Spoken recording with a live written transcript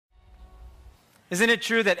Isn't it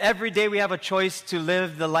true that every day we have a choice to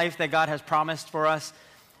live the life that God has promised for us?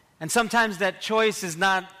 And sometimes that choice is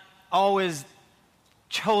not always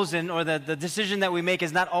chosen, or the decision that we make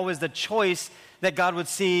is not always the choice that God would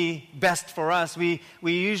see best for us. We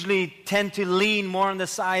usually tend to lean more on the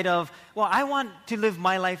side of, well, I want to live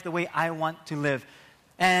my life the way I want to live.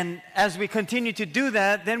 And as we continue to do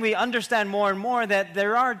that, then we understand more and more that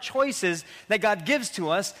there are choices that God gives to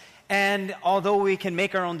us. And although we can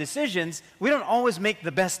make our own decisions, we don't always make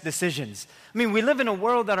the best decisions. I mean, we live in a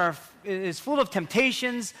world that is full of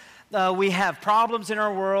temptations. We have problems in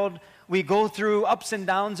our world. We go through ups and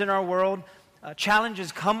downs in our world.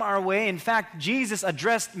 Challenges come our way. In fact, Jesus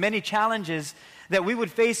addressed many challenges that we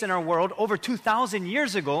would face in our world over 2,000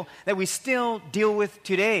 years ago that we still deal with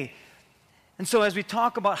today. And so as we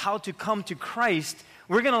talk about how to come to Christ,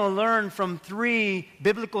 we're going to learn from 3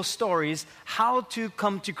 biblical stories how to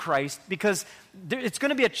come to Christ, because it's going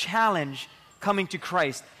to be a challenge coming to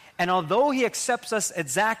Christ. And although He accepts us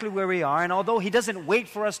exactly where we are, and although He doesn't wait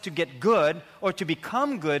for us to get good or to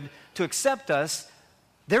become good to accept us,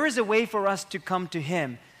 there is a way for us to come to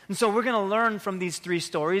Him. And so we're going to learn from these 3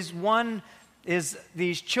 stories. One is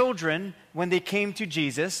these children when they came to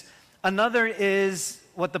Jesus. Another is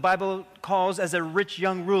what the Bible calls as a rich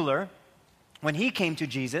young ruler when he came to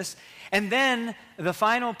Jesus. And then the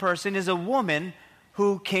final person is a woman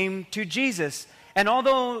who came to Jesus. And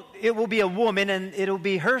although it will be a woman and it'll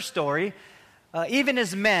be her story, even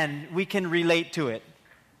as men, we can relate to it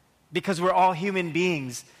because we're all human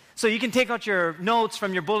beings. So you can take out your notes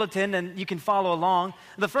from your bulletin and you can follow along.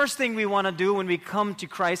 The first thing we want to do when we come to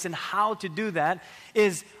Christ, and how to do that,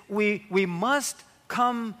 is we must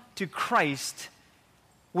come to Christ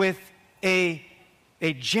with a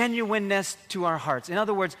genuineness to our hearts. In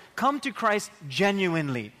other words, come to Christ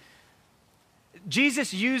genuinely.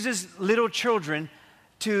 Jesus uses little children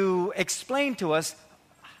to explain to us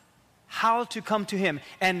how to come to Him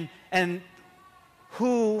and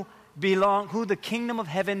who the kingdom of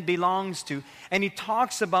heaven belongs to. And He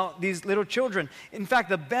talks about these little children. In fact,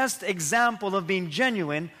 the best example of being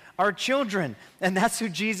genuine are children. And that's who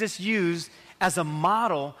Jesus used as a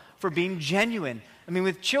model for being genuine. I mean,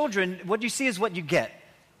 with children, what you see is what you get.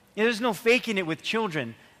 There's no faking it with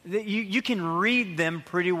children. You can read them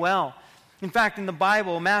pretty well. In fact, in the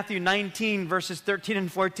Bible, Matthew 19, verses 13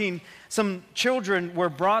 and 14, some children were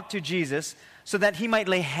brought to Jesus so that He might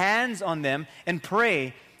lay hands on them and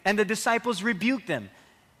pray. And the disciples rebuked them.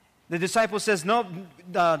 The disciple says, no,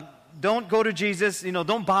 don't go to Jesus.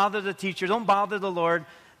 Don't bother the teacher. Don't bother the Lord.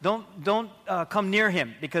 Don't come near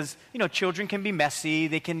Him, because, children can be messy.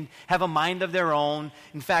 They can have a mind of their own.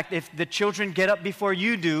 In fact, if the children get up before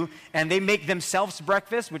you do and they make themselves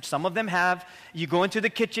breakfast, which some of them have, you go into the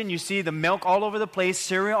kitchen, you see the milk all over the place,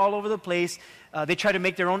 cereal all over the place. They try to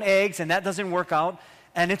make their own eggs, and that doesn't work out.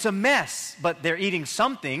 And it's a mess, but they're eating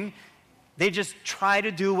something. They just try to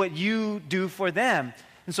do what you do for them.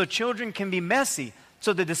 And so children can be messy.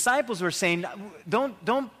 So the disciples were saying,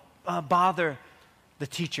 don't bother the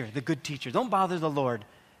teacher, the good teacher. Don't bother the Lord.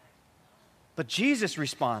 But Jesus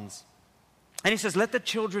responds, and He says, let the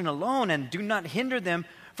children alone and do not hinder them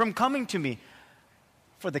from coming to me.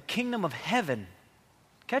 For the kingdom of heaven,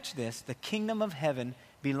 catch this, the kingdom of heaven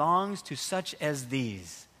belongs to such as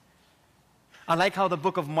these. I like how the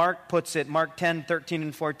book of Mark puts it, Mark 10, 13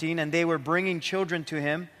 and 14, and they were bringing children to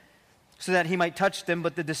Him so that He might touch them,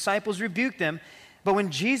 but the disciples rebuked them. But when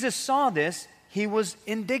Jesus saw this, He was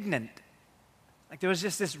indignant. Like there was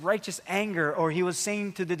just this righteous anger, or He was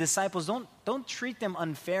saying to the disciples, don't treat them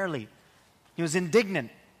unfairly. He was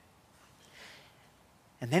indignant.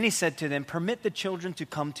 And then He said to them, permit the children to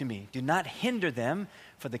come to me. Do not hinder them,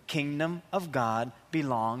 for the kingdom of God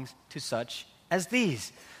belongs to such as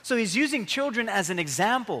these. So He's using children as an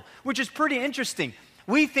example, which is pretty interesting.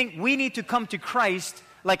 We think we need to come to Christ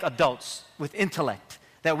like adults with intellect,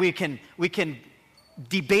 that we can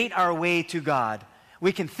debate our way to God.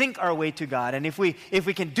 We can think our way to God. And if we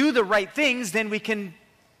can do the right things, then we can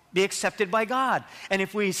be accepted by God. And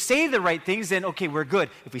if we say the right things, then okay, we're good.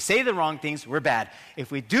 If we say the wrong things, we're bad. If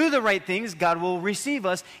we do the right things, God will receive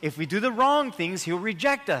us. If we do the wrong things, He'll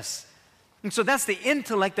reject us. And so that's the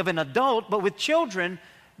intellect of an adult. But with children,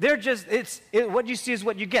 they're just, what you see is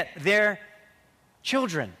what you get. They're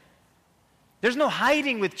children. There's no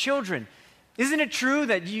hiding with children. Isn't it true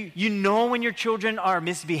that you know when your children are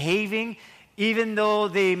misbehaving? Even though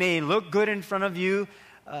they may look good in front of you,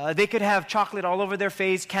 they could have chocolate all over their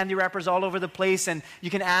face, candy wrappers all over the place, and you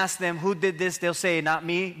can ask them, who did this? They'll say, not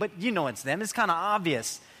me, but you know it's them. It's kind of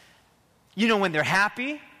obvious. You know when they're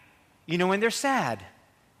happy. You know when they're sad.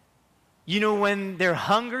 You know when they're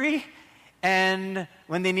hungry, and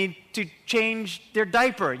when they need to change their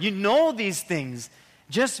diaper. You know these things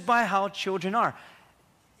just by how children are.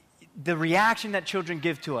 The reaction that children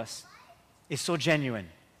give to us is so genuine.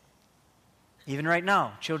 Even right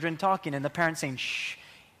now, children talking and the parents saying, shh.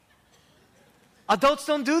 Adults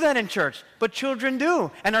don't do that in church, but children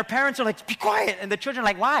do. And our parents are like, be quiet. And the children are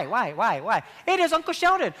like, why? Hey, there's Uncle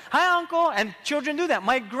shouted. Hi, Uncle. And children do that.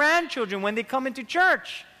 My grandchildren, when they come into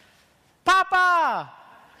church, Papa.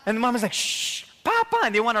 And the mom is like, shh, Papa.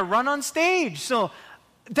 And they want to run on stage. So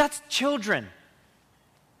that's children.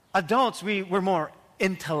 Adults, we're more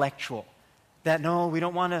intellectual. That no, we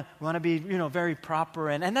don't want to. We want to be, very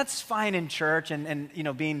proper, and that's fine in church, and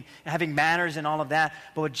having manners and all of that.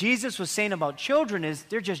 But what Jesus was saying about children is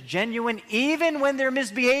they're just genuine, even when they're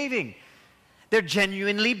misbehaving. They're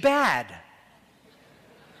genuinely bad.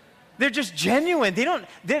 They're just genuine. They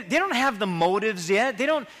don't have the motives yet. They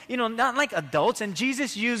don't, not like adults. And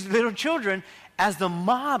Jesus used little children as the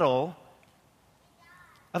model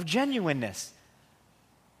of genuineness.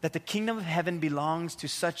 That the kingdom of heaven belongs to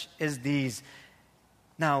such as these.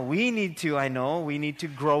 Now, we need to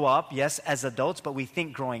grow up, yes, as adults, but we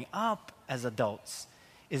think growing up as adults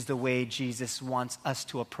is the way Jesus wants us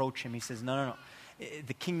to approach him. He says, no.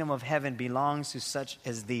 The kingdom of heaven belongs to such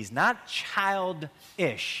as these. Not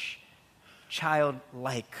childish,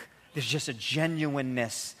 childlike. There's just a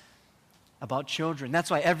genuineness about children. That's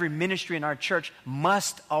why every ministry in our church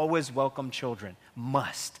must always welcome children.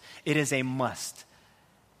 Must. It is a must.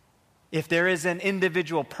 If there is an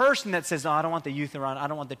individual person that says, I don't want the youth around, I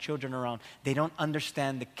don't want the children around, they don't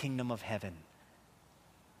understand the kingdom of heaven.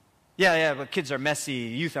 Yeah, but kids are messy,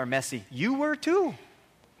 youth are messy. You were too.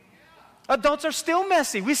 Adults are still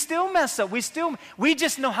messy. We still mess up. We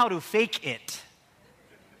just know how to fake it.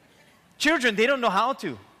 Children, they don't know how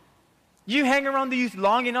to. You hang around the youth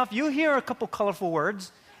long enough, you hear a couple colorful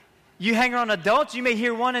words. You hang around adults, you may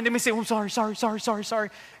hear one and they may say, oh, sorry.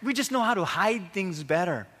 We just know how to hide things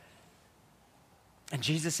better. And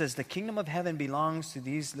Jesus says the kingdom of heaven belongs to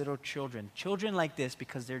these little children. Children like this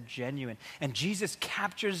because they're genuine. And Jesus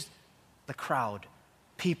captures the crowd,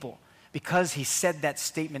 people, because he said that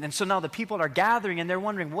statement. And so now the people are gathering and they're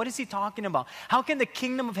wondering, what is he talking about? How can the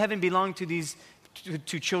kingdom of heaven belong to these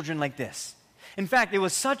to children like this? In fact, it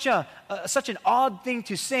was such an odd thing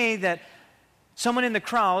to say that someone in the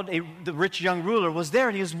crowd, the rich young ruler, was there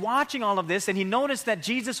and he was watching all of this and he noticed that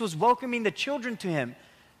Jesus was welcoming the children to him.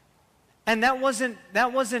 And that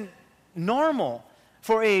wasn't normal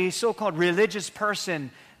for a so-called religious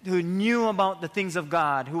person who knew about the things of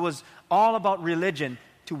God, who was all about religion,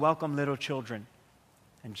 to welcome little children.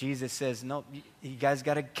 And Jesus says, no, you guys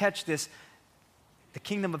got to catch this. The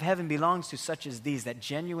kingdom of heaven belongs to such as these, that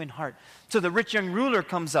genuine heart. So the rich young ruler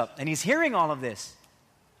comes up, and he's hearing all of this.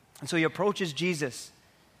 And so he approaches Jesus.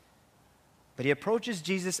 But he approaches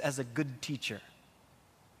Jesus as a good teacher.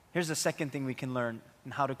 Here's the second thing we can learn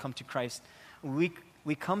in how to come to Christ. We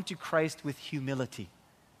come to Christ with humility.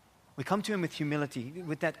 We come to him with humility,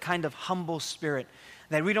 with that kind of humble spirit,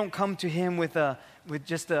 that we don't come to him with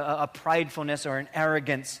just a pridefulness or an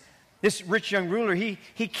arrogance. This rich young ruler, he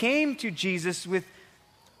came to Jesus with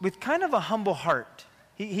kind of a humble heart.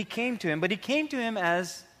 He came to him, but he came to him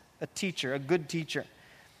as a teacher, a good teacher.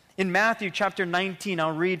 In Matthew chapter 19,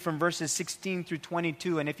 I'll read from verses 16 through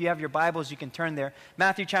 22, and if you have your Bibles, you can turn there.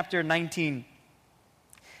 Matthew chapter 19,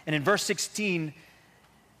 and in verse 16,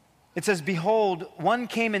 it says, "Behold, one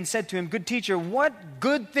came and said to him, 'Good teacher, what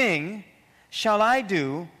good thing shall I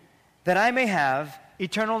do that I may have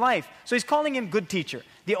eternal life?'" So he's calling him good teacher.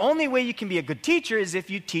 The only way you can be a good teacher is if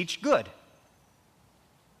you teach good.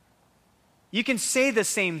 You can say the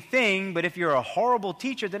same thing, but if you're a horrible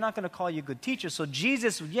teacher, they're not going to call you a good teacher. So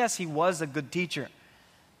Jesus, yes, he was a good teacher.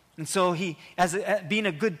 And so he, being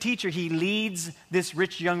a good teacher, he leads this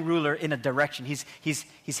rich young ruler in a direction.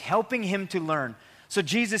 He's helping him to learn. So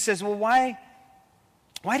Jesus says, well, why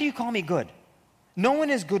do you call me good? No one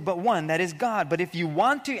is good but one, that is God. But if you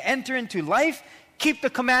want to enter into life, keep the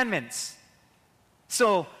commandments.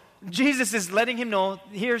 So Jesus is letting him know,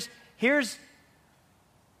 here's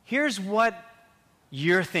what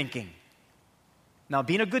you're thinking. Now,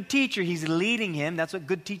 being a good teacher, he's leading him. That's what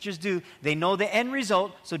good teachers do. They know the end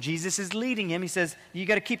result, so Jesus is leading him. He says, you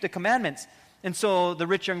got to keep the commandments. And so the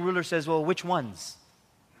rich young ruler says, well, which ones?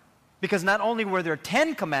 Because not only were there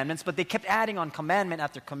 10 commandments, but they kept adding on commandment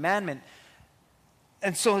after commandment.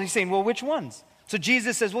 And so he's saying, well, which ones? So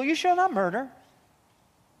Jesus says, well, you shall not murder.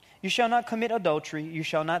 You shall not commit adultery. You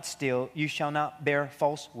shall not steal. You shall not bear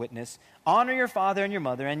false witness. Honor your father and your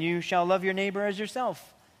mother, and you shall love your neighbor as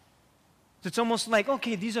yourself. So it's almost like,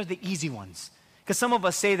 okay, these are the easy ones. Because some of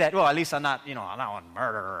us say that, well, at least I'm not a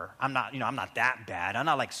murderer. I'm not that bad. I'm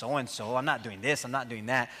not like so-and-so. I'm not doing this. I'm not doing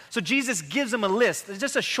that. So Jesus gives them a list. It's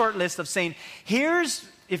just a short list of saying,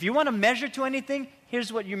 if you want to measure to anything,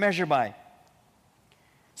 here's what you measure by.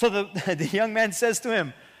 So the young man says to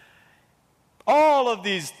him, all of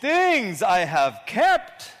these things I have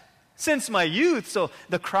kept since my youth. So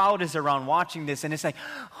the crowd is around watching this, and it's like,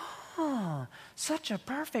 oh, such a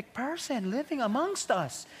perfect person living amongst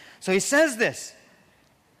us. So he says this,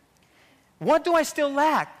 what do I still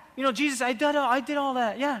lack? Jesus, I did all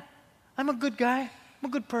that. Yeah, I'm a good guy. I'm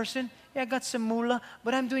a good person. Yeah, I got some moolah,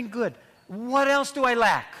 but I'm doing good. What else do I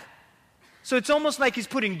lack? So it's almost like he's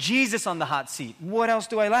putting Jesus on the hot seat. What else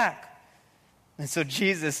do I lack? And so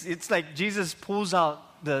it's like Jesus pulls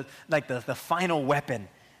out the final weapon.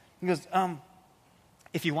 He goes,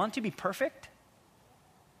 if you want to be perfect,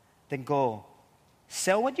 then go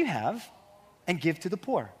sell what you have and give to the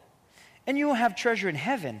poor. And you will have treasure in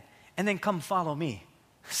heaven, and then come follow me.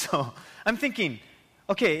 So I'm thinking,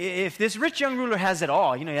 okay, if this rich young ruler has it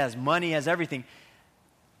all, he has money, he has everything,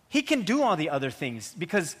 he can do all the other things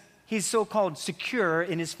because he's so-called secure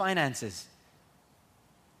in his finances.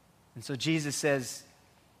 And so Jesus says,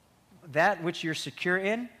 that which you're secure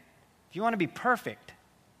in, if you want to be perfect,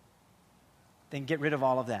 then get rid of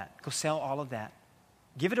all of that. Go sell all of that.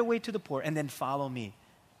 Give it away to the poor, and then follow me.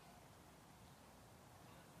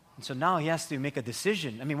 And so now he has to make a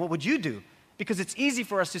decision. I mean, what would you do? Because it's easy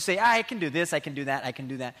for us to say, I can do this, I can do that, I can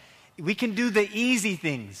do that. We can do the easy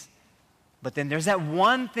things. But then there's that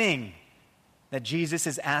one thing that Jesus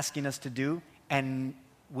is asking us to do, and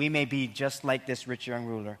we may be just like this rich young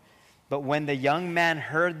ruler. But when the young man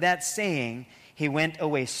heard that saying, he went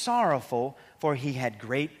away sorrowful, for he had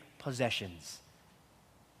great possessions.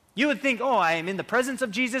 You would think, oh, I am in the presence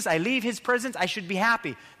of Jesus, I leave his presence, I should be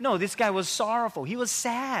happy. No, this guy was sorrowful. He was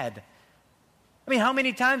sad. I mean, how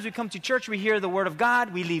many times we come to church, we hear the word of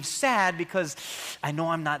God, we leave sad because I know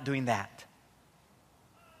I'm not doing that.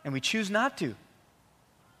 And we choose not to.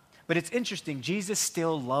 But it's interesting, Jesus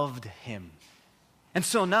still loved him. And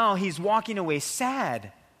so now he's walking away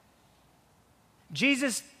sad.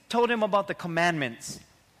 Jesus told him about the commandments.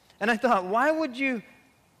 And I thought, why would you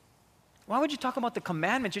talk about the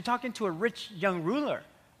commandments? You're talking to a rich young ruler.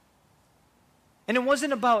 And it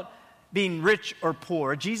wasn't about being rich or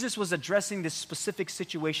poor. Jesus was addressing this specific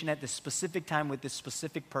situation at this specific time with this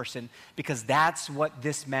specific person because that's what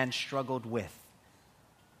this man struggled with.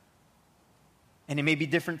 And it may be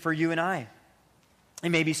different for you and I. It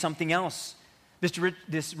may be something else.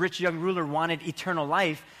 This rich young ruler wanted eternal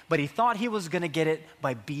life, but he thought he was going to get it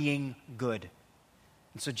by being good.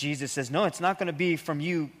 And so Jesus says, no, it's not going to be from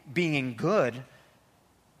you being good.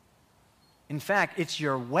 In fact, it's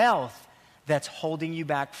your wealth that's holding you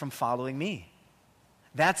back from following me.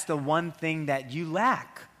 That's the one thing that you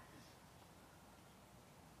lack.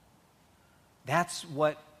 That's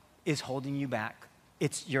what is holding you back.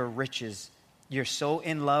 It's your riches. You're so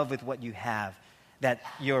in love with what you have that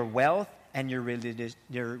your wealth and your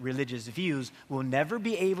religious views will never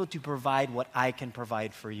be able to provide what I can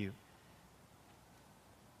provide for you.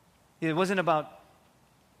 It wasn't about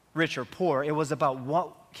rich or poor. It was about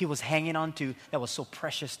what he was hanging on to that was so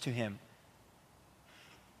precious to him.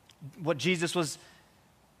 What Jesus was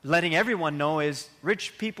letting everyone know is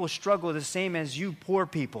rich people struggle the same as you poor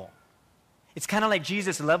people. It's kind of like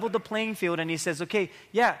Jesus leveled the playing field and he says, okay,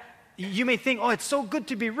 yeah, you may think, oh, it's so good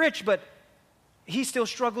to be rich, but he still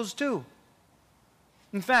struggles too.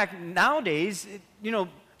 In fact, nowadays,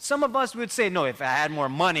 some of us would say, no, if I had more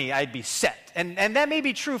money, I'd be set. And that may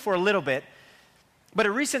be true for a little bit. But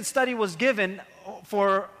a recent study was given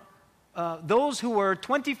for those who were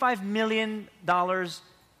 $25 million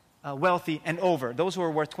wealthy and over, those who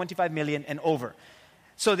are worth $25 million and over.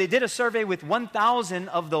 So they did a survey with 1,000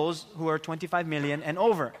 of those who are $25 million and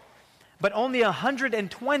over. But only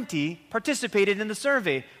 120 participated in the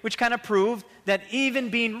survey, which kind of proved that even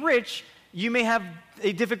being rich, you may have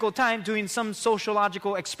a difficult time doing some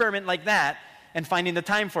sociological experiment like that and finding the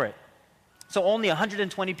time for it. So only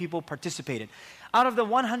 120 people participated. Out of the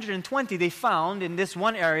 120, they found in this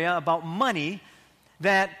one area about money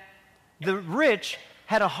that the rich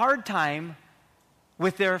had a hard time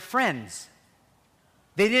with their friends.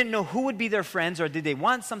 They didn't know who would be their friends, or did they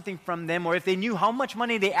want something from them, or if they knew how much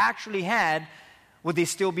money they actually had, would they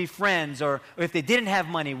still be friends? Or if they didn't have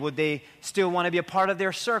money, would they still want to be a part of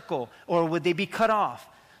their circle? Or would they be cut off?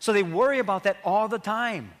 So they worry about that all the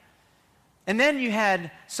time. And then you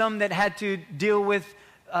had some that had to deal with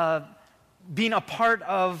being a part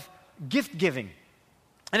of gift giving.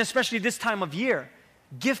 And especially this time of year,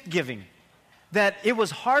 gift giving. That it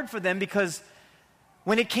was hard for them because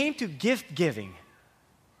when it came to gift giving,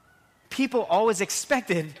 people always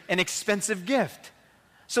expected an expensive gift.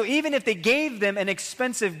 So even if they gave them an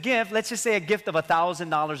expensive gift, let's just say a gift of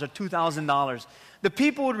 $1,000 or $2,000, the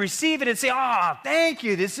people would receive it and say, "Oh, thank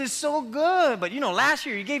you, this is so good. But last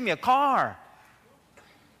year you gave me a car."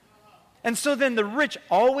 And so then the rich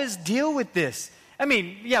always deal with this. I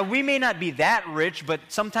mean, yeah, we may not be that rich, but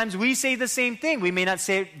sometimes we say the same thing. We may not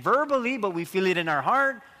say it verbally, but we feel it in our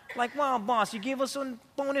heart. Like, "Wow, boss, you gave us a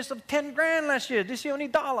bonus of 10 grand last year. This year only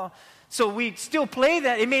 $1." So we still play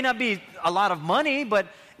that. It may not be a lot of money, but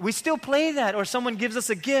we still play that. Or someone gives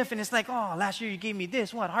us a gift and it's like, "Oh, last year you gave me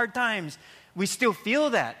this. What, hard times." We still feel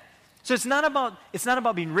that. So it's not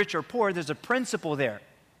about being rich or poor. There's a principle there.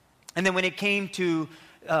 And then when it came to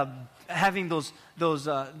having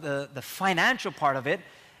the financial part of it,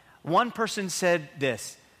 one person said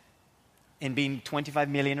this, in being 25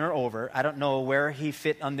 million or over, I don't know where he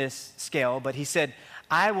fit on this scale, but he said,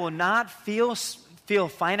 "I will not feel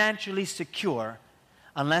financially secure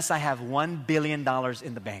unless I have $1 billion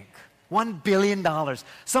in the bank." $1 billion.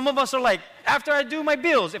 Some of us are like, after I do my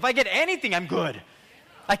bills, if I get anything, I'm good.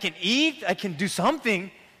 I can eat, I can do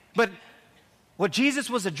something. But what Jesus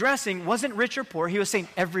was addressing wasn't rich or poor. He was saying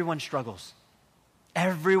everyone struggles.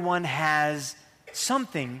 Everyone has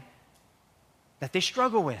something that they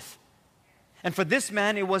struggle with. And for this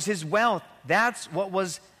man, it was his wealth. That's what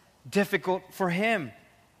was difficult for him.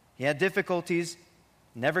 He had difficulties,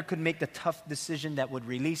 never could make the tough decision that would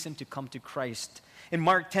release him to come to Christ. In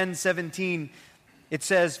Mark 10:17, it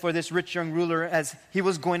says, "For this rich young ruler, as he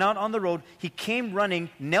was going out on the road, he came running,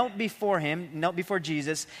 knelt before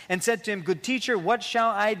Jesus, and said to him, 'Good teacher, what shall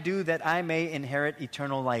I do that I may inherit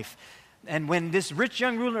eternal life?'" And when this rich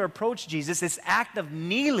young ruler approached Jesus, this act of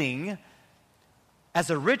kneeling as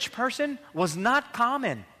a rich person was not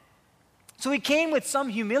common. So he came with some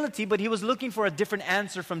humility, but he was looking for a different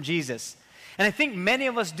answer from Jesus. And I think many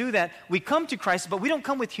of us do that. We come to Christ, but we don't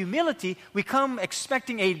come with humility. We come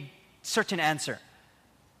expecting a certain answer.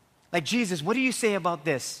 Like, "Jesus, what do you say about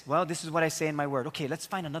this?" "Well, this is what I say in my word." "Okay, let's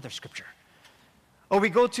find another scripture." Or we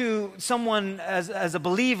go to someone as a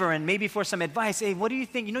believer and maybe for some advice. "Hey, what do you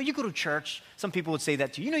think? You go to church." Some people would say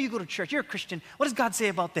that to you. You go to church. You're a Christian. What does God say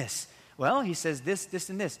about this?" "Well, he says this, this,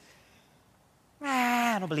 and this."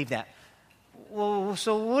 "I don't believe that." "Well,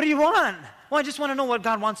 so what do you want?" "Well, I just want to know what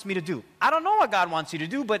God wants me to do." "I don't know what God wants you to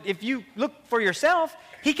do, but if you look for yourself,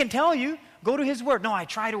 he can tell you. Go to his word." "No, I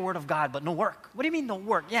tried the word of God, but no work." "What do you mean no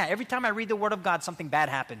work?" "Yeah, every time I read the word of God, something bad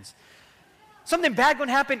happens." Something bad going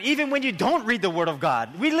to happen even when you don't read the word of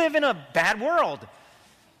God. We live in a bad world.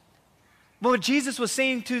 But what Jesus was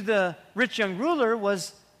saying to the rich young ruler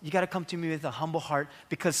was, you got to come to me with a humble heart,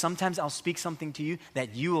 because sometimes I'll speak something to you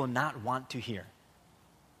that you will not want to hear.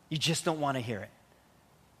 You just don't want to hear it.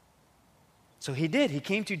 So he did. He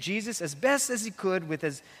came to Jesus as best as he could, with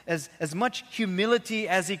as much humility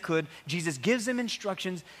as he could. Jesus gives him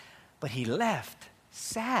instructions, but he left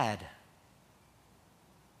sad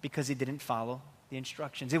because he didn't follow the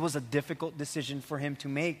instructions. It was a difficult decision for him to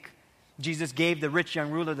make. Jesus gave the rich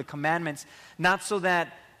young ruler the commandments, not so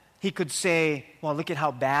that he could say, "Well, look at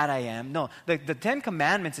how bad I am." No, the 10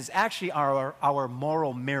 Commandments is actually our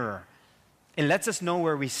moral mirror. It lets us know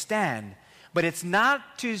where we stand. But it's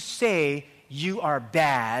not to say, "You are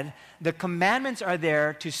bad." The commandments are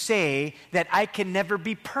there to say that I can never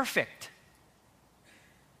be perfect.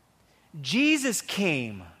 Jesus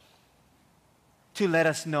came to let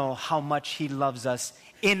us know how much he loves us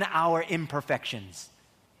in our imperfections.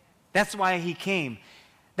 That's why he came.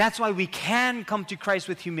 That's why we can come to Christ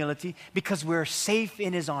with humility, because we're safe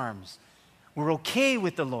in his arms. We're okay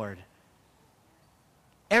with the Lord.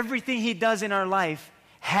 Everything he does in our life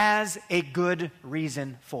has a good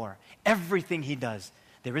reason for. Everything he does,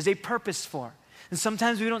 there is a purpose for. And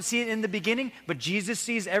sometimes we don't see it in the beginning, but Jesus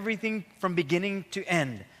sees everything from beginning to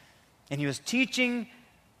end. And he was teaching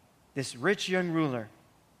this rich young ruler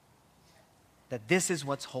that this is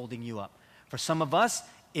what's holding you up. For some of us,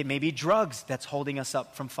 it may be drugs that's holding us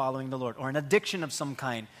up from following the Lord, or an addiction of some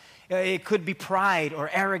kind. It could be pride or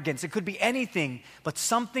arrogance. It could be anything, but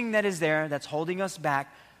something that is there that's holding us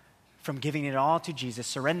back from giving it all to Jesus,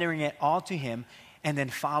 surrendering it all to him, and then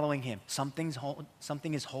following him. Something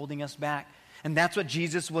is holding us back. And that's what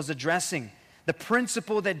Jesus was addressing. The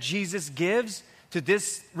principle that Jesus gives to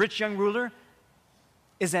this rich young ruler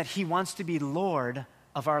is that he wants to be Lord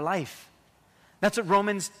of our life. That's what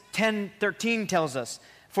Romans 10:13 tells us.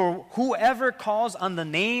 "For whoever calls on the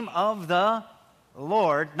name of the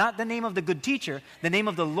Lord," not the name of the good teacher, the name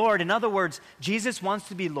of the Lord. In other words, Jesus wants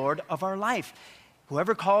to be Lord of our life.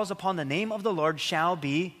 Whoever calls upon the name of the Lord shall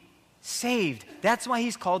be saved. That's why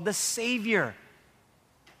he's called the Savior.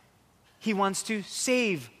 He wants to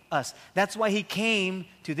save us. That's why He came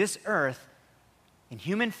to this earth in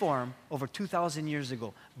human form over 2,000 years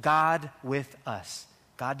ago. God with us.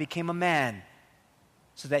 God became a man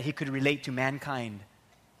so that He could relate to mankind.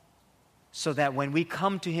 So that when we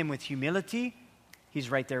come to Him with humility, He's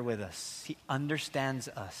right there with us. He understands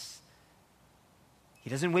us. He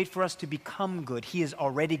doesn't wait for us to become good. He is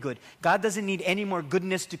already good. God doesn't need any more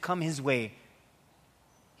goodness to come His way.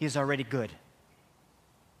 He is already good.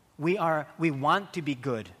 We want to be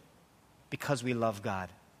good because we love God.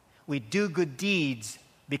 We do good deeds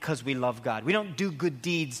because we love God. We don't do good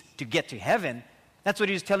deeds to get to heaven. That's what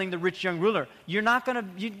He was telling the rich young ruler.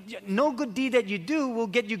 No good deed that you do will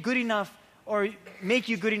get you good enough or make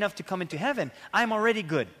you good enough to come into heaven. I'm already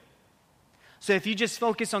good. So if you just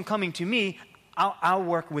focus on coming to me, I'll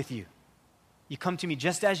work with you. You come to me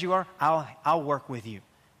just as you are, I'll work with you.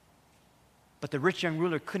 But the rich young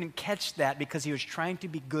ruler couldn't catch that because he was trying to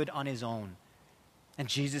be good on his own. And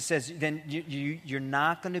Jesus says, then you're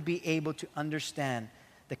not going to be able to understand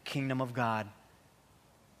the kingdom of God.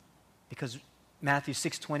 Because Matthew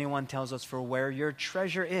 6:21 tells us, for where your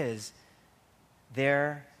treasure is,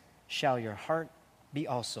 there shall your heart be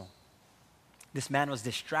also. This man was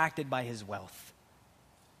distracted by his wealth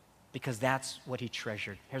because that's what he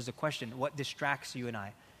treasured. Here's the question. What distracts you and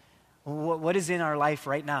I? What is in our life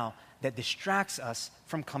right now that distracts us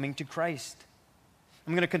from coming to Christ?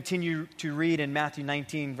 I'm going to continue to read in Matthew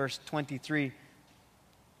 19, verse 23.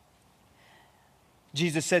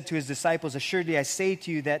 Jesus said to His disciples, assuredly I say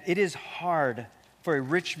to you that it is hard for a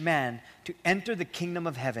rich man to enter the kingdom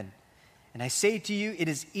of heaven. And I say to you, it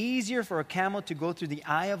is easier for a camel to go through the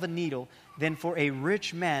eye of a needle than for a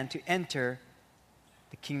rich man to enter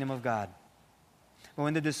the kingdom of God. But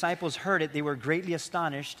when the disciples heard it, they were greatly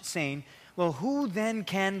astonished, saying, well, who then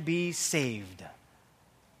can be saved?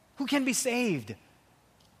 Who can be saved?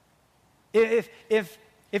 If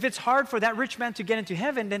it's hard for that rich man to get into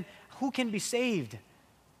heaven, then who can be saved?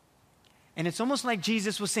 And it's almost like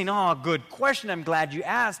Jesus was saying, oh, good question, I'm glad you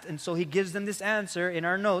asked. And so He gives them this answer in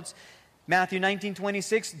our notes. Matthew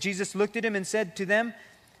 19:26, Jesus looked at him and said to them,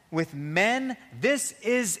 with men, this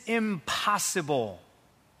is impossible.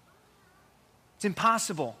 It's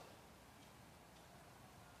impossible.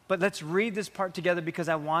 But let's read this part together because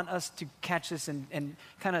I want us to catch this and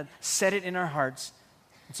kind of set it in our hearts.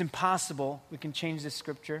 It's impossible. We can change this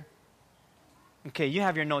scripture. Okay, you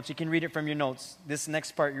have your notes. You can read it from your notes. This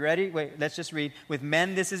next part, you ready? Wait, let's just read. With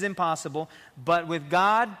men, this is impossible, but with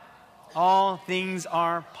God, all things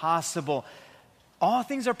are possible. All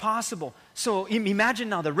things are possible. So imagine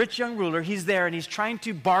now the rich young ruler, he's there and he's trying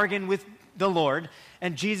to bargain with the Lord.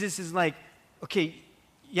 And Jesus is like, okay,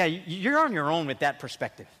 yeah, you're on your own with that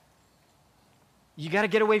perspective. You got to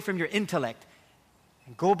get away from your intellect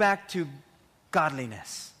and go back to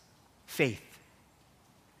godliness, faith.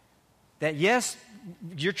 That yes,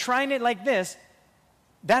 you're trying it like this,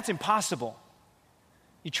 that's impossible.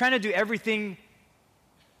 You're trying to do everything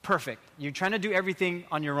perfect. You're trying to do everything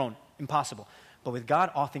on your own. Impossible. But with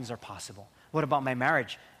God, all things are possible. What about my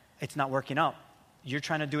marriage? It's not working out. You're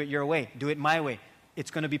trying to do it your way. Do it my way. It's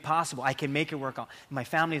going to be possible. I can make it work out. My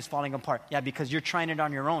family is falling apart. Yeah, because you're trying it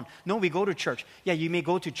on your own. No, we go to church. Yeah, you may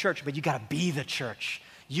go to church, but you got to be the church.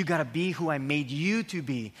 You got to be who I made you to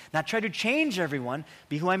be. Not try to change everyone.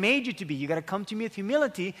 Be who I made you to be. You got to come to me with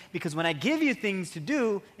humility because when I give you things to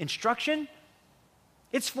do, instruction,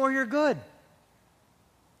 it's for your good.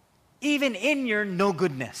 Even in your no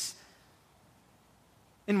goodness.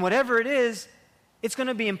 And whatever it is, it's going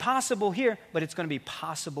to be impossible here, but it's going to be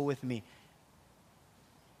possible with me.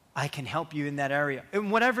 I can help you in that area,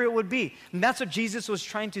 and whatever it would be. And that's what Jesus was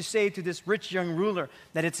trying to say to this rich young ruler,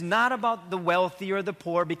 that it's not about the wealthy or the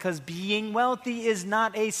poor, because being wealthy is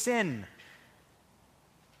not a sin.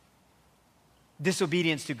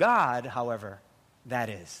 Disobedience to God, however, that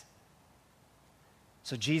is.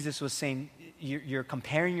 So Jesus was saying, you're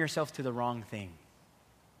comparing yourself to the wrong thing.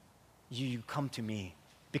 You come to me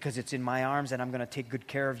because it's in my arms and I'm going to take good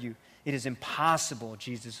care of you. It is impossible,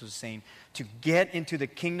 Jesus was saying, to get into the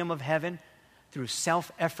kingdom of heaven through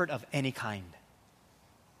self-effort of any kind.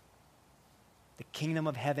 The kingdom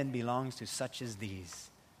of heaven belongs to such as these,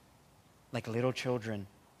 like little children.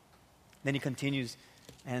 Then he continues,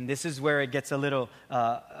 and this is where it gets a little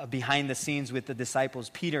behind the scenes with the disciples.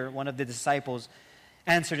 Peter, one of the disciples,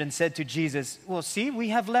 answered and said to Jesus, well, see, we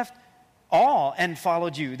have left all and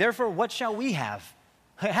followed you. Therefore, what shall we have?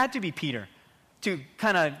 It had to be Peter to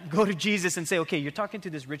kind of go to Jesus and say, okay, you're talking to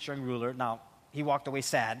this rich young ruler. Now, he walked away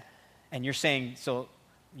sad, and you're saying, so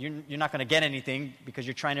you're not going to get anything because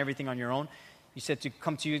you're trying everything on your own. You said to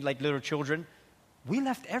come to you like little children. We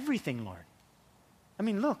left everything, Lord. I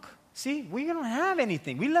mean, look, See, we don't have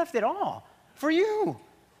anything. We left it all for you.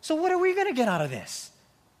 So what are we going to get out of this?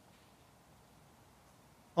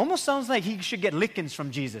 Almost sounds like he should get lickings from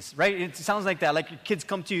Jesus, right? It sounds like that, like your kids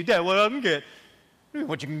come to you, Dad, what I can get?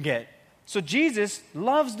 What you can get. So Jesus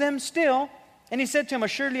loves them still, and he said to him,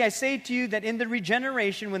 assuredly I say to you that in the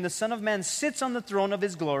regeneration, when the Son of Man sits on the throne of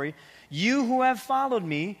his glory, you who have followed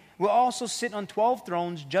me will also sit on 12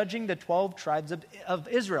 thrones, judging the 12 tribes of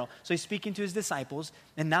Israel. So he's speaking to his disciples,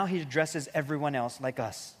 and now he addresses everyone else like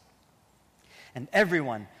us. And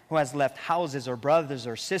everyone who has left houses or brothers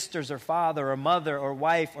or sisters or father or mother or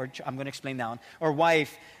wife, I'm going to explain that one, or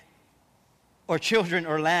wife or children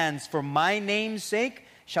or lands for my name's sake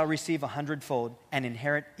shall receive 100-fold and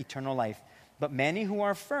inherit eternal life. But many who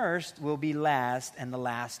are first will be last, and the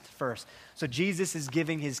last first. So Jesus is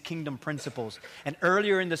giving his kingdom principles. And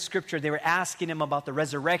earlier in the scripture, they were asking him about the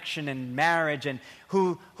resurrection and marriage and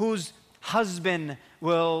whose husband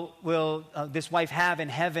will this wife have in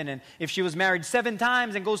heaven. And if she was married 7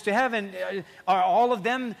 times and goes to heaven, are all of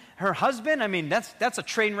them her husband? I mean, that's a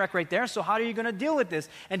train wreck right there. So how are you going to deal with this?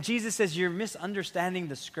 And Jesus says, you're misunderstanding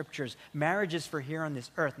the scriptures. Marriage is for here on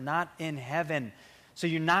this earth, not in heaven. So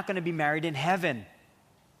you're not going to be married in heaven.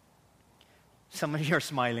 Some of you are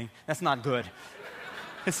smiling. That's not good.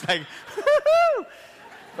 It's like, woo-hoo!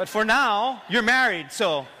 But for now, you're married.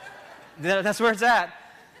 So that's where it's at.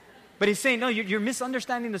 But he's saying, no, you're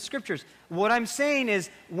misunderstanding the scriptures. What I'm saying is,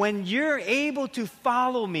 when you're able to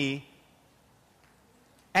follow me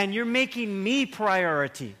and you're making me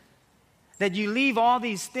priority, that you leave all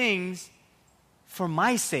these things for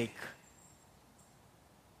my sake,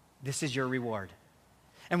 this is your reward.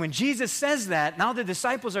 And when Jesus says that, now the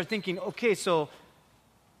disciples are thinking, okay, so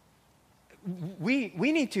we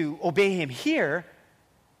need to obey him here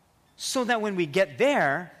so that when we get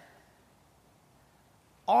there,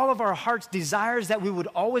 all of our heart's desires that we would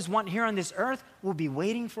always want here on this earth will be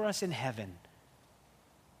waiting for us in heaven.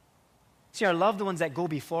 See, our loved ones that go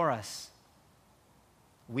before us,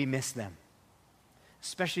 we miss them,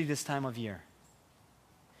 especially this time of year.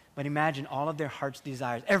 But imagine all of their heart's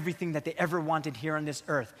desires, everything that they ever wanted here on this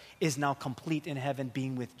earth is now complete in heaven,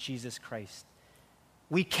 being with Jesus Christ.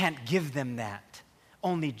 We can't give them that.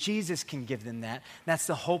 Only Jesus can give them that. That's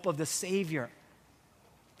the hope of the Savior.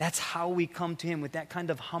 That's how we come to him. With that kind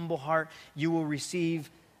of humble heart, you will receive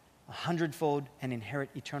 100-fold and inherit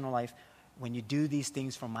eternal life when you do these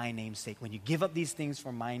things for my name's sake, when you give up these things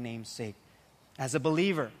for my name's sake. As a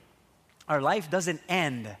believer, our life doesn't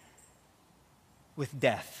end with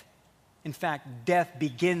death. In fact, death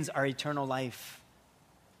begins our eternal life.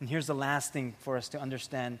 And here's the last thing for us to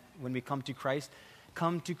understand when we come to Christ.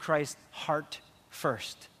 Come to Christ heart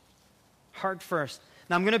first. Heart first.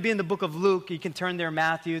 Now I'm going to be in the book of Luke. You can turn there,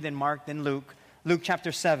 Matthew, then Mark, then Luke. Luke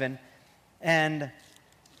chapter 7. And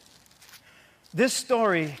this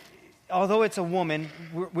story, although it's a woman,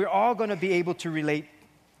 we're all going to be able to relate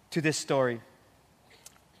to this story.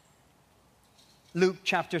 Luke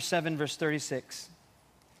chapter 7, verse 36.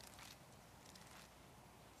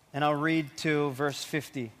 And I'll read to verse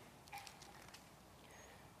 50.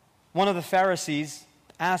 One of the Pharisees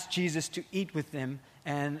asked Jesus to eat with them.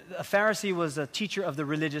 And a Pharisee was a teacher of the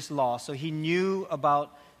religious law. So he knew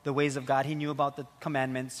about the ways of God. He knew about the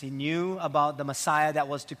commandments. He knew about the Messiah that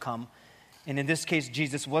was to come. And in this case,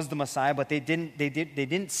 Jesus was the Messiah, but they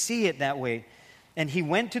didn't see it that way. And he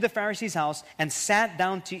went to the Pharisee's house and sat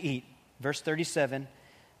down to eat. Verse 37,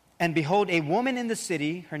 and behold, a woman in the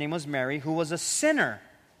city, her name was Mary, who was a sinner,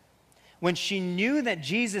 when she knew that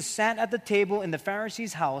Jesus sat at the table in the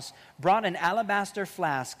Pharisee's house, brought an alabaster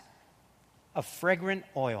flask of fragrant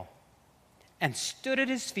oil and stood at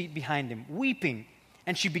his feet behind him, weeping.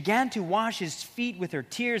 And she began to wash his feet with her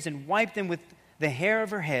tears and wiped them with the hair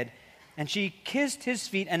of her head. And she kissed his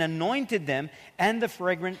feet and anointed them and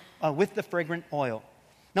with the fragrant oil.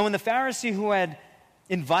 Now when the Pharisee who had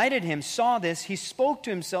invited him saw this, he spoke to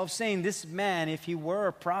himself, saying, this man, if he were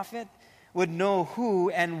a prophet, would know who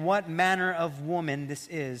and what manner of woman this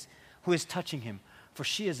is who is touching him, for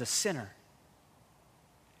she is a sinner.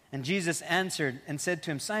 And Jesus answered and said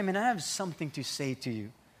to him, Simon, I have something to say to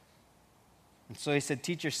you. And so he said,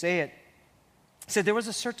 Teacher, say it. He said, there was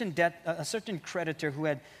a certain creditor who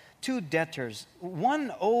had 2 debtors.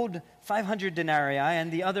 One owed 500 denarii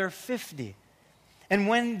and the other 50. And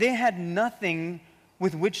when they had nothing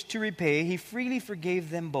with which to repay, he freely forgave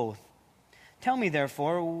them both. Tell me,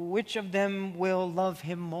 therefore, which of them will love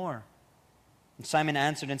him more? And Simon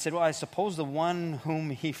answered and said, well, I suppose the one whom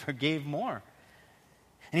he forgave more.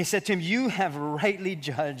 And he said to him, you have rightly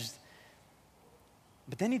judged.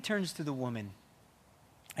 But then he turns to the woman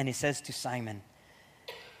and he says to Simon,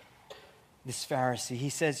 this Pharisee. He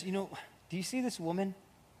says, do you see this woman?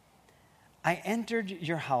 I entered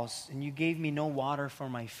your house and you gave me no water for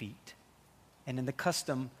my feet. And in the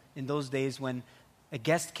custom in those days, when a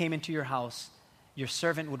guest came into your house, your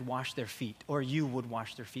servant would wash their feet, or you would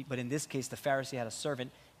wash their feet. But in this case, the Pharisee had a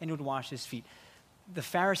servant and would wash his feet. The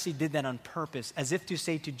Pharisee did that on purpose, as if to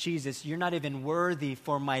say to Jesus, you're not even worthy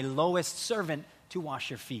for my lowest servant to wash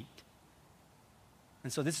your feet.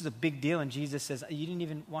 And so this is a big deal, and Jesus says, you didn't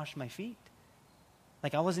even wash my feet.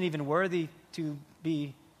 Like I wasn't even worthy to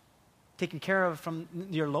be taken care of from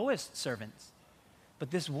your lowest servants.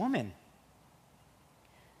 But this woman,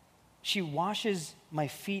 she washes my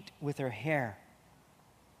feet with her hair.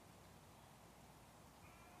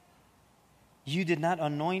 You did not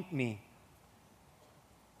anoint me,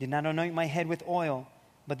 did not anoint my head with oil,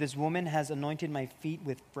 but this woman has anointed my feet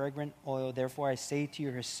with fragrant oil. Therefore I say to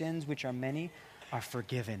you, her sins, which are many, are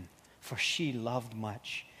forgiven, for she loved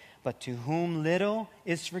much. But to whom little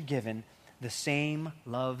is forgiven, the same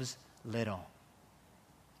loves little.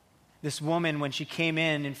 This woman, when she came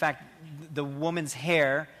in fact, the woman's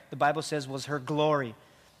hair, the Bible says, was her glory.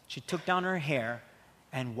 She took down her hair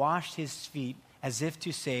and washed his feet as if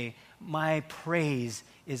to say, my praise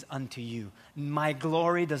is unto you. My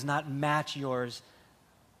glory does not match yours.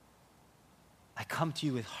 I come to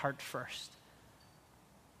you with heart first.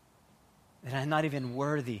 And I'm not even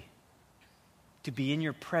worthy to be in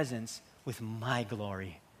your presence with my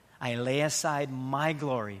glory. I lay aside my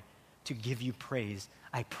glory to give you praise.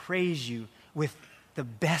 I praise you with the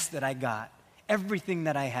best that I got, everything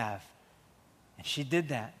that I have. And she did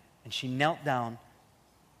that, and she knelt down.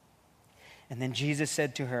 And then Jesus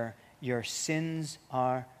said to her, your sins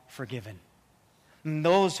are forgiven. And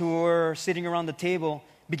those who were sitting around the table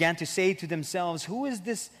began to say to themselves, who is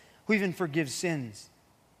this who even forgives sins?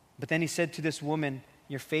 But then he said to this woman,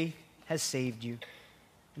 your faith has saved you.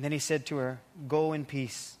 And then he said to her, go in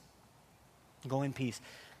peace. Go in peace.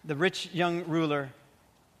 The rich young ruler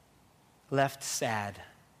left sad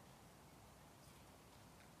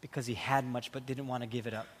because he had much but didn't want to give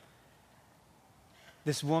it up.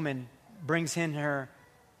 This woman brings in her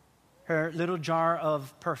little jar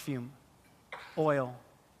of perfume, oil,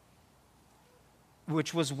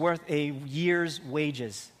 which was worth a year's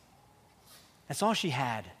wages. That's all she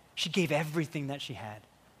had. She gave everything that she had.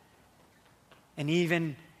 And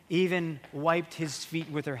even wiped his feet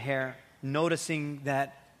with her hair, noticing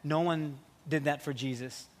that no one did that for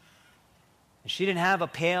Jesus. And she didn't have a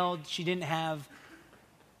pail, she didn't have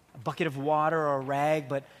a bucket of water or a rag,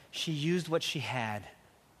 but she used what she had.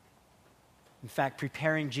 In fact,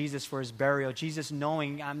 preparing Jesus for his burial. Jesus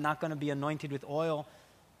knowing I'm not going to be anointed with oil,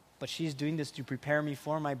 but she's doing this to prepare me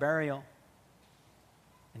for my burial.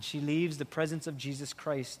 And she leaves the presence of Jesus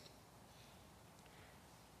Christ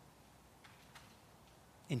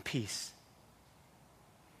in peace.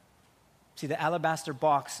 See, the alabaster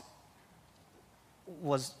box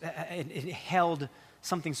it held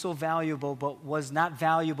something so valuable, but was not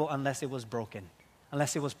valuable unless it was broken,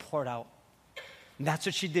 unless it was poured out. And that's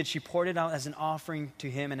what she did. She poured it out as an offering to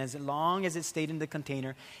him, and as long as it stayed in the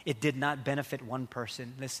container, it did not benefit one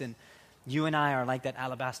person. Listen, you and I are like that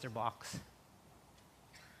alabaster box.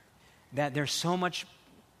 That there's so much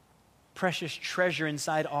precious treasure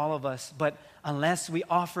inside all of us, but unless we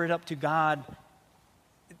offer it up to God,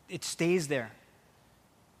 it stays there.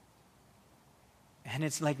 And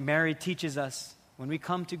it's like Mary teaches us, when we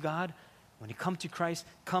come to God, when we come to Christ,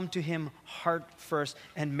 come to him heart first.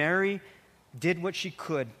 And Mary did what she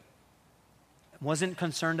could, wasn't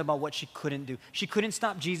concerned about what she couldn't do. She couldn't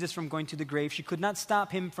stop Jesus from going to the grave. She could not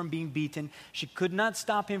stop him from being beaten. She could not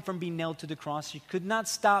stop him from being nailed to the cross. She could not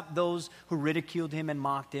stop those who ridiculed him and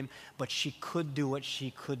mocked him, but she could do what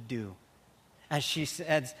she could do. As she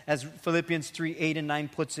says, as Philippians 3:8-9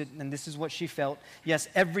 puts it, and this is what she felt, yes,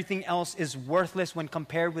 everything else is worthless when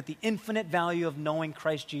compared with the infinite value of knowing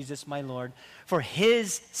Christ Jesus my Lord. For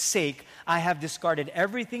his sake, I have discarded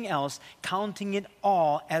everything else, counting it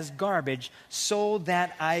all as garbage, so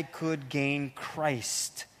that I could gain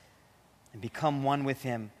Christ and become one with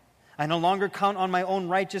him. I no longer count on my own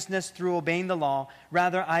righteousness through obeying the law.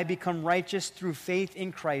 Rather, I become righteous through faith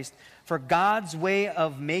in Christ. For God's way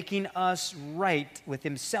of making us right with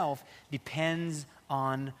himself depends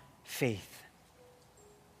on faith.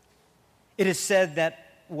 It is said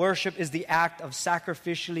that worship is the act of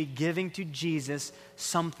sacrificially giving to Jesus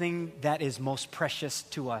something that is most precious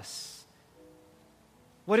to us.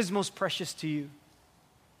 What is most precious to you?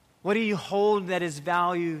 What do you hold that is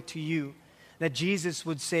value to you? That Jesus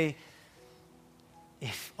would say,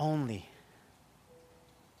 if only.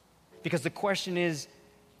 Because the question is,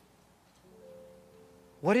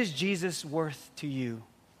 what is Jesus worth to you?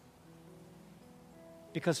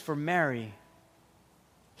 Because for Mary,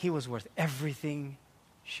 he was worth everything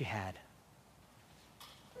she had.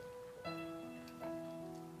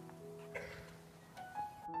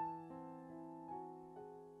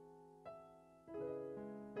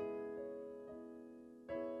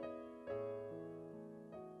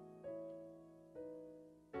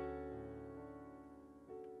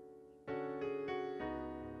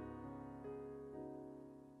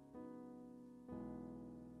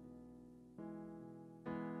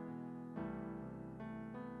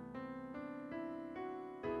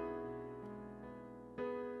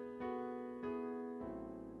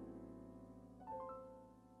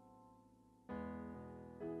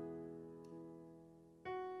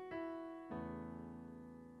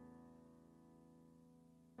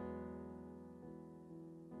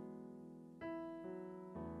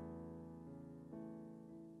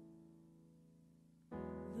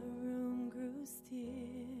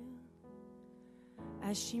 Still,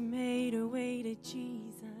 as she made her way to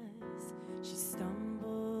Jesus, she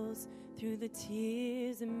stumbles through the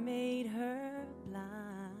tears and made her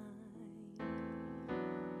blind.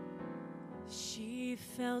 She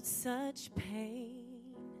felt such pain.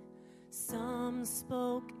 Some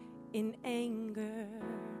spoke in anger,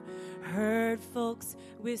 heard folks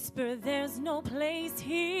whisper, "There's no place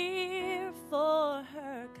here for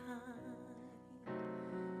her kind."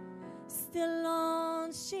 Still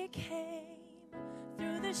on she came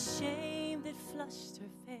through the shame that flushed her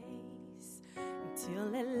face,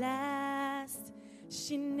 until at last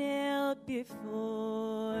she knelt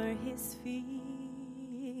before his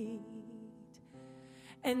feet.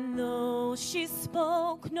 And though she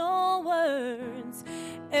spoke no words,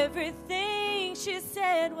 everything she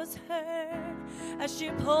said was heard, as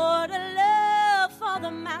she poured her love for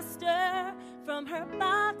the Master from her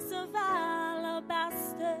box of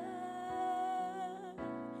alabaster.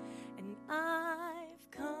 I've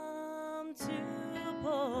come to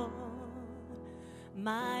pour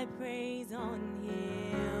my praise on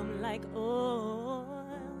him like oil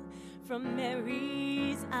from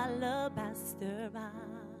Mary's alabaster box.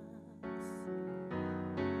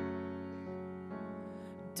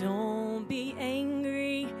 Don't be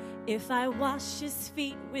angry if I wash his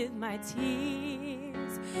feet with my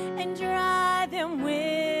tears and dry them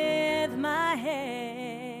with my hair.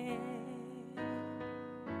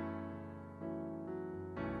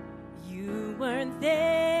 You weren't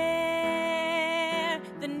there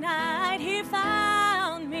the night he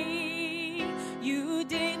found me. You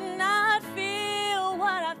did not feel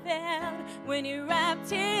what I felt when he wrapped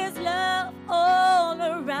his love all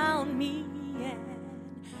around me. And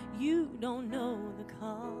you don't know the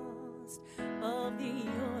cost of the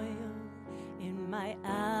oil in my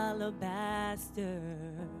alabaster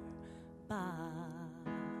box.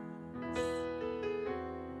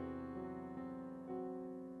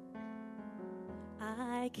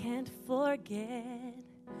 I can't forget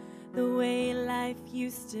the way life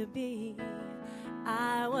used to be.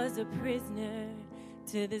 I was a prisoner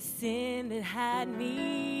to the sin that had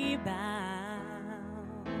me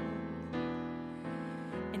bound.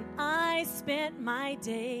 And I spent my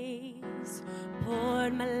days,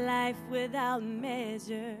 poured my life without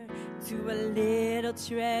measure to a little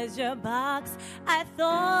treasure box I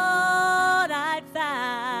thought I'd found.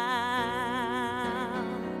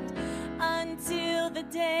 Until the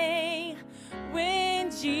day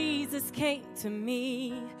when Jesus came to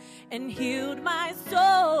me and healed my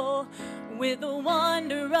soul with the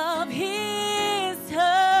wonder of his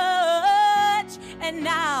touch. And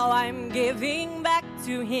now I'm giving back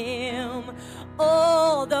to him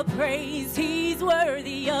all the praise he's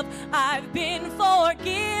worthy of. I've been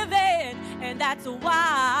forgiven, and that's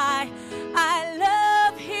why I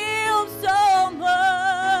love him so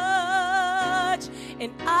much.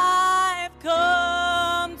 And I've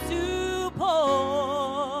come to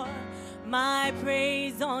pour my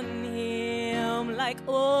praise on him like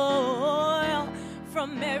oil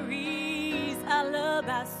from Mary's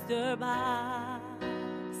alabaster box.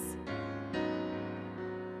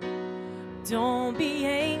 Don't be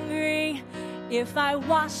angry if I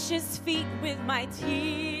wash his feet with my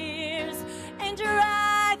tears and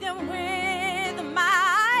dry them with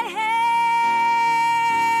my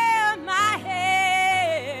hair, my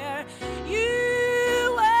hair.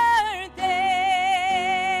 You weren't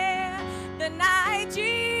there the night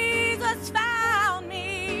Jesus found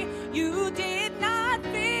me. You did not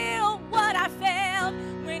feel what I felt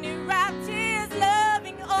when he wrapped his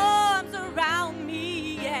loving arms around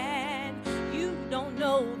me. And you don't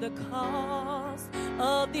know the cost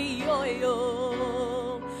of the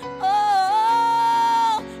oil.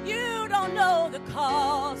 Oh, you don't know the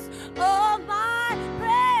cost of my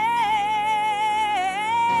praise.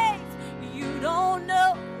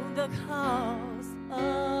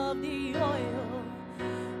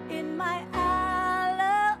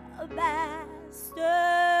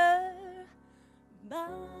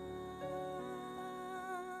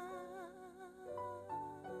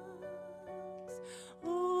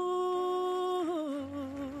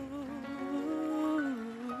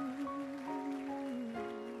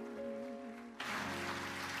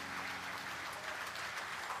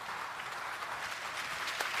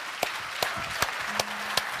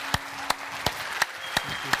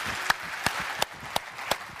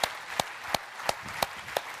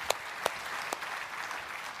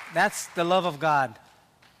 That's the love of God.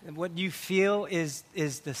 What you feel is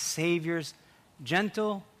the Savior's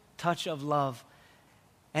gentle touch of love.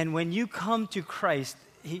 And when you come to Christ,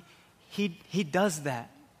 He does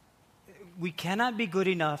that. We cannot be good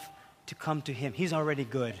enough to come to Him. He's already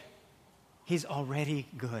good. He's already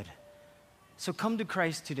good. So come to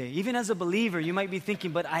Christ today. Even as a believer, you might be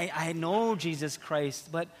thinking, but I know Jesus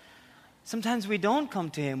Christ. But sometimes we don't come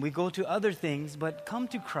to Him. We go to other things, but come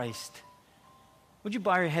to Christ. Would you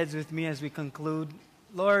bow your heads with me as we conclude?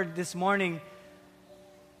 Lord, this morning,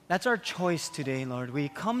 that's our choice today, Lord. We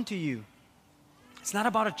come to You. It's not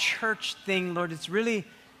about a church thing, Lord. It's really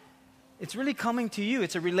coming to You.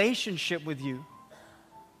 It's a relationship with You.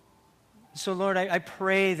 So, Lord, I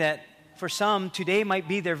pray that for some, today might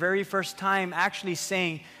be their very first time actually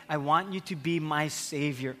saying, I want You to be my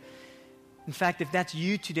Savior. In fact, if that's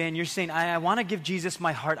you today and you're saying, I want to give Jesus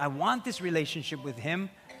my heart, I want this relationship with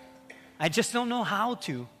Him, I just don't know how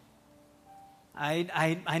to.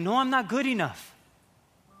 I know I'm not good enough.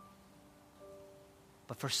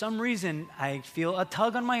 But for some reason, I feel a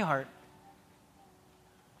tug on my heart.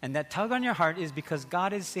 And that tug on your heart is because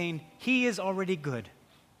God is saying He is already good.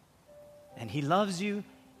 And He loves you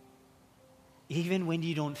even when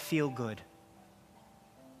you don't feel good.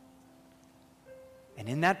 And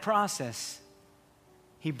in that process,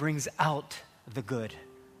 He brings out the good.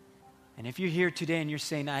 And if you're here today and you're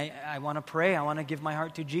saying, I want to pray, I want to give my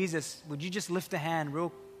heart to Jesus, would you just lift a hand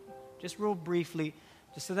real briefly,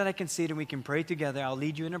 just so that I can see it and we can pray together. I'll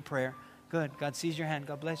lead you in a prayer. Good. God sees your hand.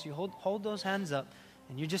 God bless you. Hold those hands up.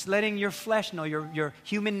 And you're just letting your flesh know, your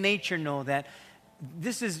human nature know that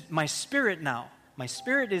this is my spirit now. My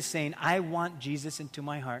spirit is saying, I want Jesus into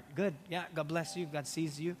my heart. Good. Yeah, God bless you. God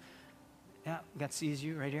sees you. Yeah, God sees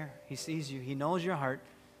you right here. He sees you. He knows your heart.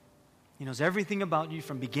 He knows everything about you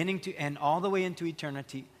from beginning to end, all the way into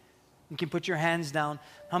eternity. You can put your hands down.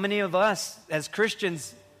 How many of us as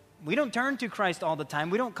Christians, we don't turn to Christ all the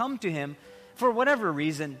time. We don't come to Him for whatever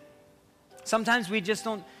reason. Sometimes we just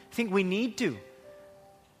don't think we need to.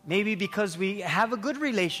 Maybe because we have a good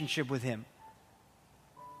relationship with Him.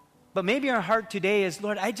 But maybe our heart today is,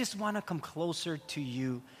 Lord, I just want to come closer to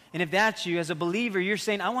You. And if that's you, as a believer, you're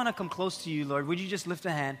saying, I want to come close to You, Lord. Would you just lift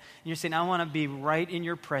a hand? And you're saying, I want to be right in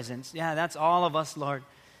Your presence. Yeah, that's all of us, Lord.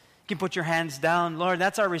 You can put your hands down. Lord,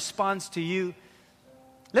 that's our response to You.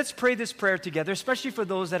 Let's pray this prayer together, especially for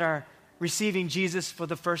those that are receiving Jesus for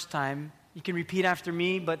the first time. You can repeat after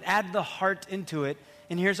me, but add the heart into it.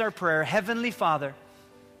 And here's our prayer. Heavenly Father,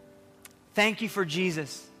 thank You for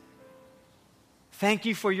Jesus. Thank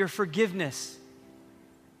You for Your forgiveness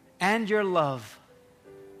and Your love.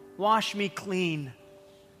 Wash me clean.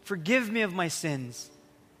 Forgive me of my sins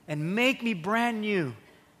and make me brand new.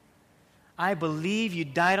 I believe You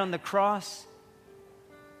died on the cross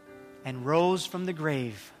and rose from the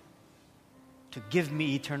grave to give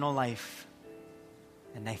me eternal life.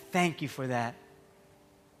 And I thank You for that.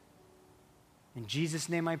 In Jesus'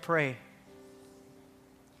 name I pray.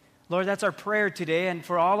 Lord, that's our prayer today, and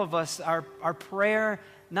for all of us, our prayer,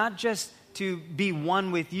 not just to be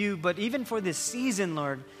one with You, but even for this season,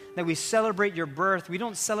 Lord, that we celebrate Your birth. We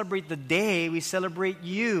don't celebrate the day, we celebrate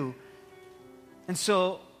You. And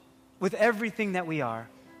so, with everything that we are,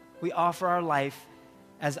 we offer our life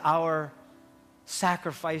as our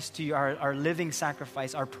sacrifice to You, our living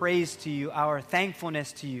sacrifice, our praise to You, our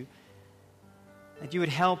thankfulness to You. That You would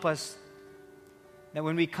help us, that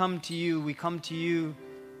when we come to You, we come to You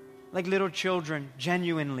like little children,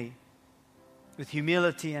 genuinely, with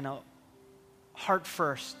humility and a heart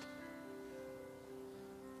first.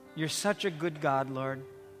 You're such a good God, Lord.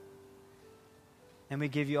 And we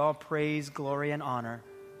give You all praise, glory, and honor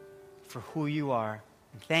for who You are.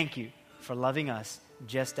 And thank You for loving us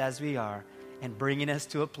just as we are and bringing us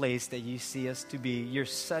to a place that You see us to be. You're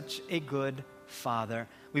such a good Father.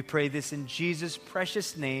 We pray this in Jesus'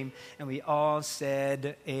 precious name, and we all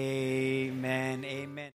said, Amen, amen.